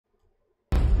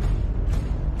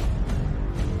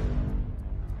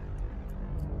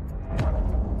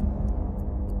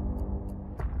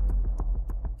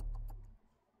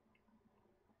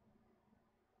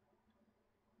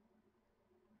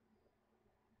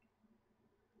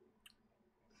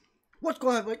What's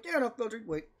going on? Like, yeah, Unfiltered.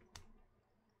 Wait.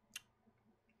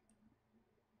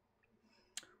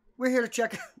 We're here to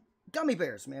check gummy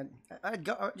bears, man. I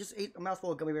just ate a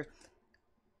mouthful of gummy bears.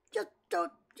 Just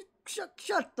don't.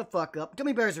 Shut the fuck up.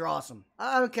 Gummy bears are awesome.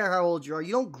 I don't care how old you are.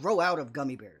 You don't grow out of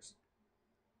gummy bears.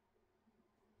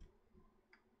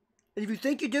 And if you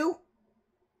think you do,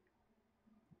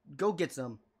 go get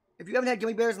some. If you haven't had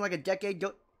gummy bears in like a decade,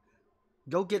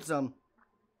 go get some.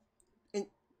 And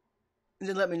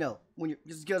then let me know. When you're,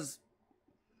 just because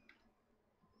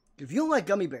if you don't like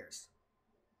gummy bears,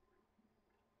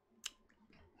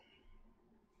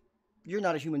 you're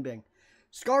not a human being.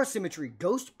 Scar Symmetry,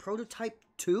 Ghost Prototype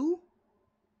 2?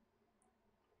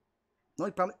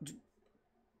 No,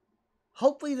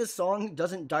 hopefully this song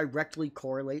doesn't directly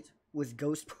correlate with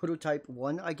Ghost Prototype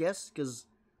 1, I guess, because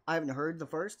I haven't heard the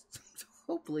first. So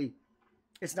hopefully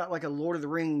it's not like a Lord of the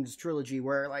Rings trilogy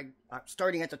where, like,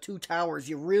 starting at the Two Towers,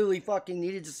 you really fucking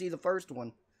needed to see the first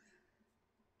one.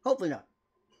 Hopefully not.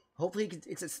 Hopefully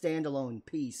it's a standalone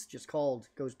piece just called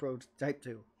Ghost Prototype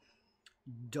 2.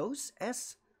 Deus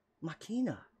es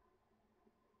Machina.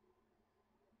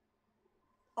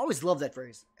 Always love that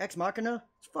phrase. Ex Machina.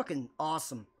 It's fucking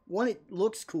awesome. One, it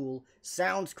looks cool,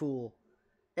 sounds cool,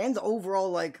 and the overall,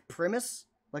 like, premise,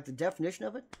 like the definition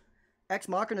of it. Ex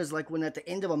Machina is like when at the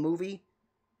end of a movie,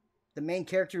 the main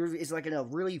character is like in a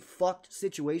really fucked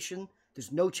situation,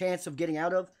 there's no chance of getting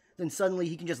out of, then suddenly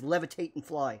he can just levitate and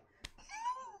fly.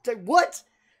 It's like, what?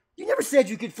 You never said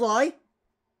you could fly!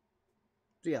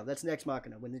 So yeah, that's Ex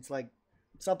Machina, when it's like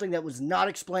something that was not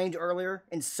explained earlier,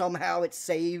 and somehow it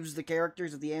saves the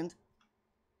characters at the end.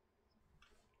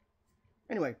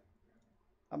 Anyway,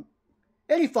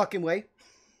 any fucking way.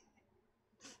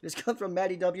 This comes from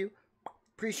Maddie W.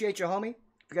 Appreciate you, homie.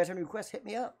 If you guys have any requests, hit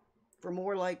me up for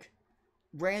more, like,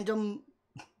 random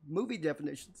movie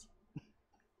definitions.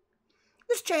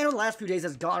 This channel the last few days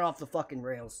has gone off the fucking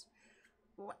rails.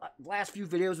 Last few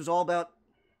videos was all about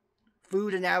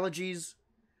food analogies.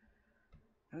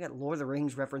 I got Lord of the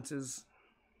Rings references.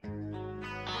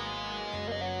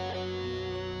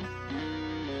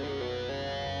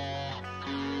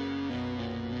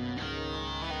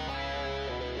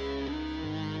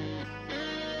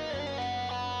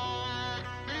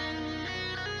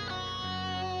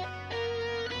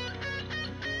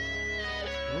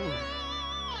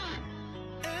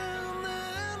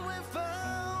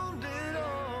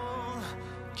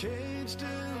 Caged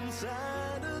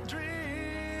inside a dream.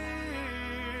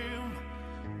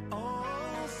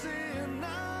 All seeing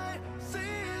eye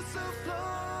sees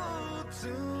afloat.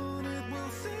 Soon it will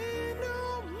see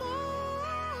no more.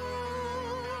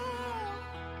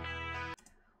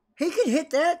 He can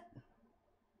hit that.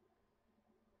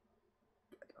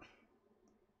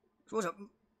 So was it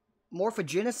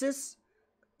Morphogenesis?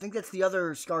 I think that's the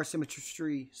other Scar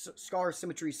Symmetry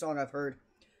song I've heard.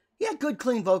 He had good,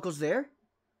 clean vocals there.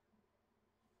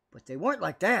 But they weren't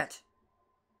like that.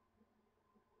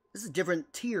 This is a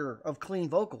different tier of clean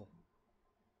vocal.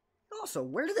 Also,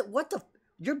 where did it... What the...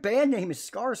 Your band name is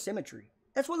Scar Symmetry.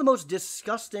 That's one of the most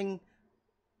disgustingly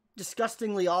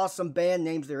awesome band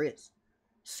names there is.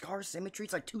 Scar Symmetry?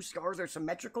 It's like two scars are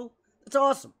symmetrical? That's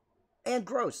awesome. And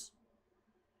gross.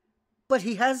 But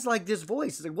he has, like, this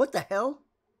voice. It's like, what the hell?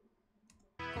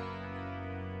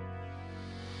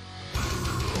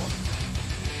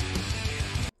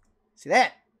 See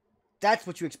that? That's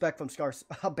what you expect from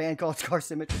a band called Scar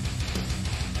Symmetry.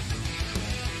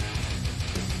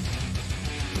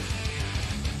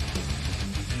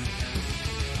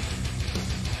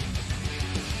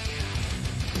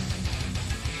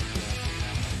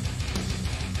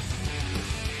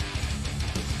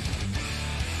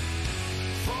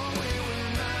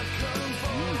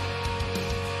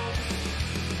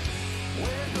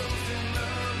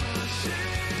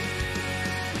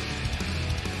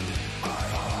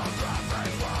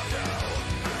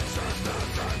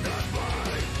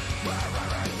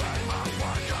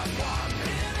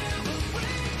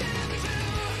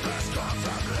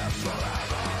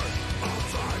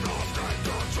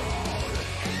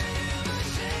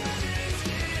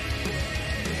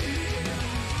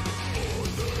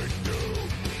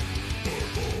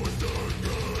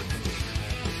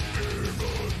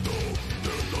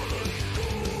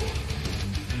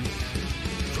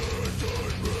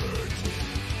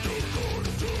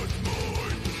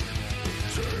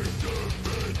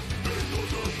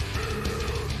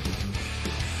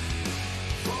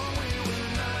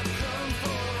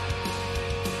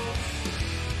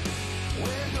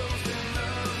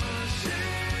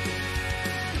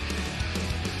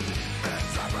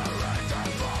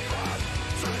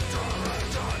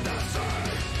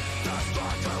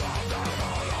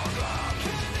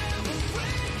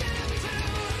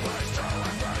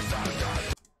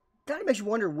 makes you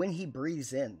wonder when he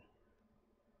breathes in.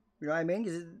 You know what I mean?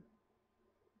 'Cause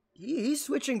he's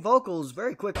switching vocals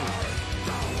very quickly.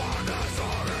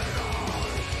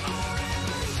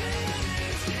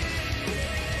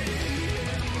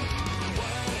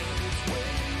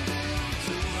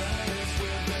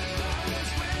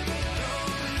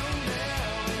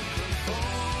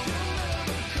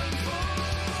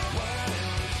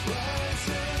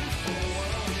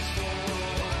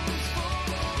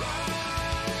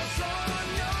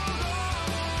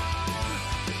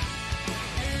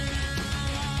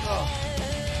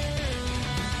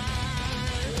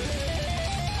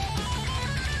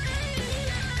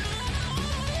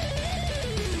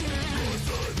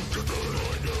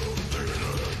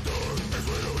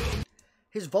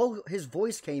 His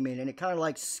voice came in and it kind of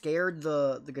like scared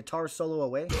the guitar solo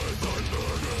away.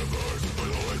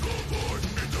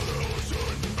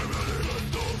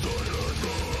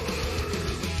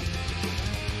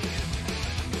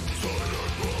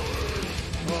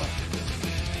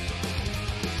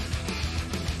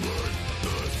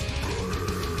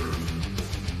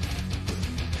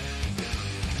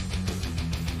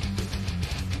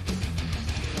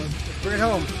 Bring it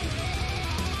home.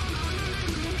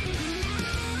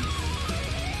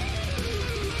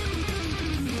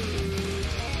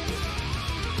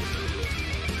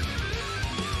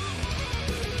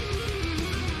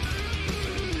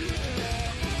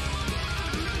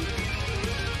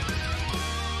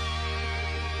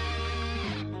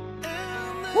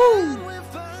 Woo! We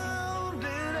found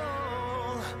it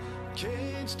all,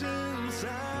 caged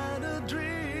inside a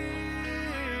dream.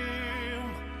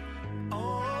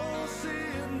 All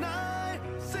seeing eye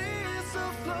sees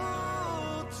a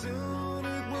flow. Soon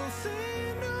it will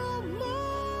see no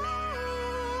more.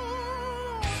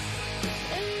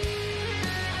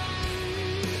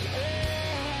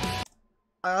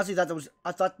 I honestly thought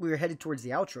I thought we were headed towards the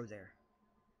outro there.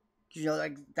 You know,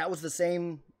 like that was the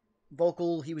same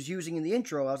vocal he was using in the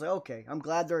intro. I was like, okay, I'm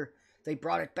glad they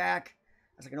brought it back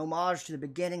as like an homage to the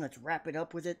beginning. Let's wrap it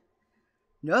up with it.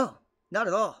 No, not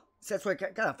at all. That's why it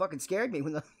kind of fucking scared me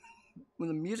when the when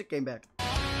the music came back.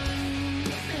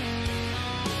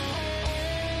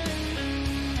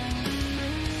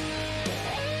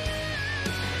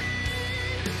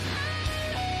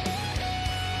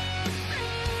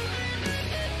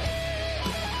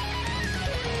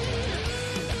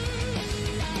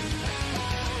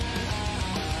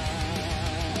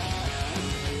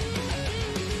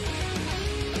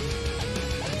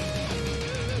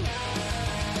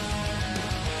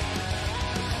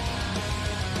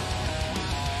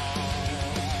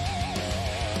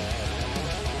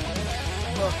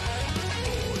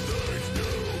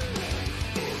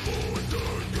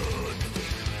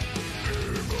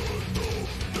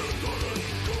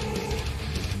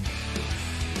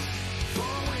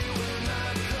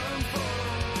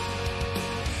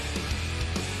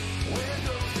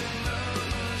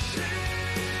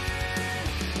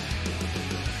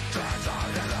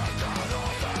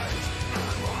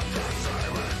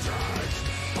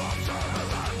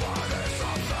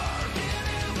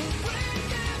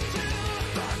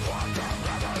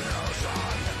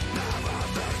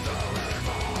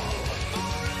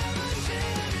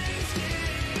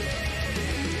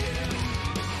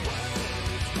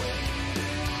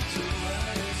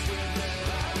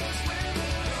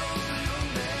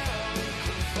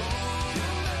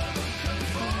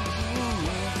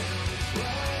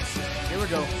 Here we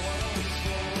go.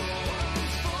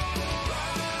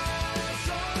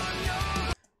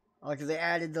 I like that they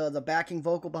added the backing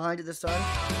vocal behind it this time.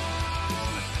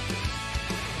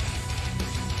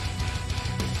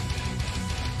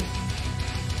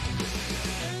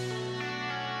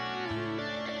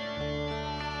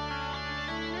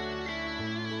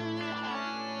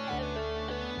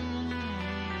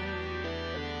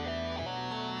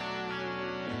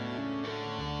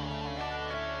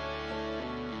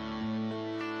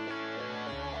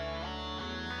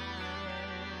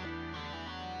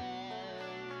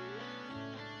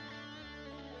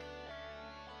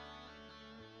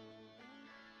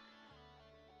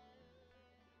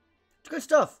 Good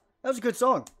stuff. That was a good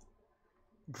song.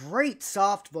 Great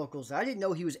soft vocals. I didn't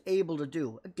know he was able to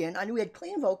do. Again, I knew he had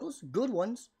clean vocals, good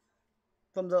ones,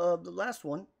 from the last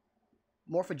one,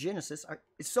 Morphogenesis.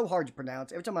 It's so hard to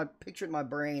pronounce. Every time I picture it in my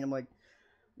brain, I'm like,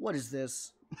 what is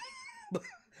this?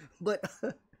 but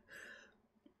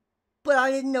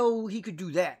I didn't know he could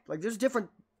do that. Like, there's different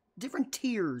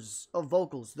tiers of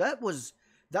vocals. That was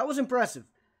impressive.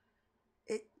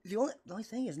 The only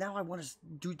thing is now I want to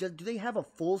do they have a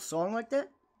full song like that?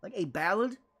 Like a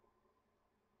ballad?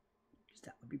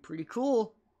 That would be pretty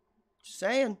cool. Just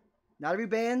saying. Not every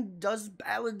band does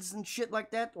ballads and shit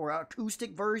like that, or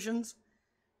acoustic versions.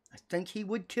 I think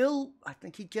he'd kill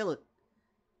it.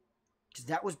 Because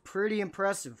that was pretty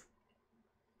impressive.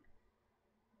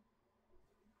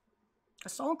 A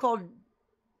song called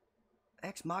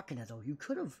Ex Machina, though, you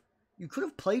could have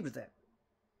played with that.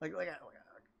 Like I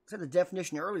said the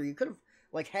definition earlier, you could have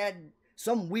like had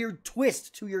some weird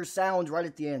twist to your sound right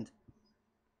at the end.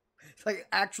 It's like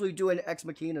actually do an Ex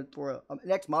Machina for an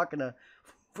Ex Machina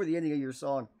for the ending of your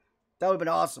song. That would have been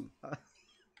awesome. That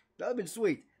would have been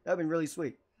sweet. That would have been really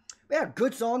sweet. But yeah,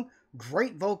 good song,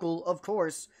 great vocal, of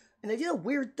course. And they did a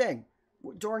weird thing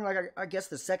during, like, I guess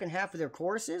the second half of their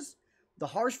choruses. The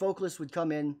harsh vocalist would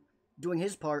come in doing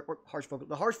his part, or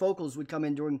the harsh vocals would come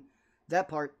in doing that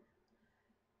part.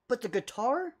 But the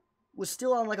guitar was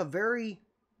still on like a very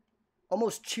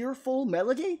almost cheerful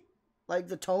melody. Like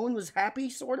the tone was happy,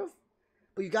 sort of.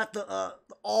 But you got the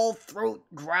all throat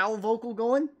growl vocal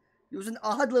going. It was an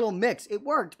odd little mix. It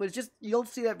worked, but it's just, you don't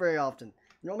see that very often.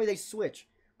 Normally they switch.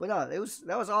 But no, that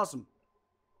was awesome.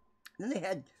 And then they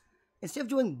had, instead of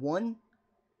doing one,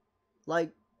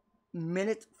 like,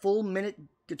 full minute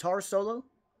guitar solo,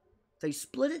 they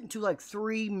split it into like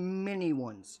 3 mini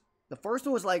ones. The first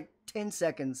one was like 10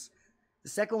 seconds. The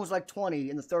second one was like 20,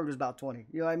 and the third was about 20.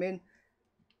 You know what I mean?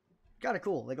 Kind of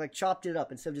cool. Like chopped it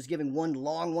up. Instead of just giving one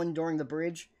long one during the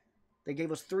bridge, they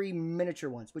gave us 3 miniature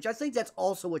ones, which I think that's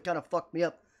also what kind of fucked me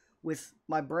up with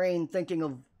my brain thinking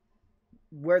of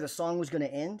where the song was going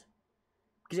to end.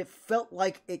 Because it felt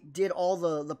like it did all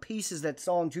the pieces that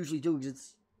songs usually do,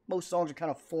 because most songs are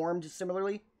kind of formed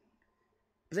similarly.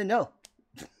 But then no.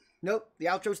 Nope, the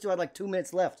outro still had like 2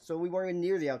 minutes left, so we weren't even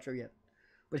near the outro yet.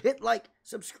 But hit like,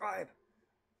 subscribe.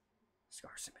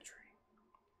 Scar Symmetry.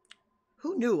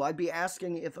 Who knew I'd be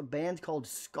asking if a band called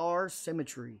Scar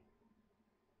Symmetry,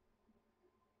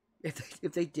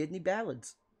 if they did any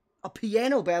ballads? A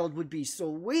piano ballad would be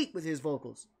sweet with his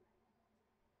vocals.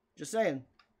 Just saying.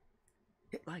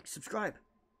 Hit like, subscribe.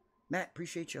 Matt,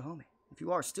 appreciate you, homie. If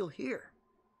you are still here,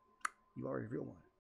 you are a real one.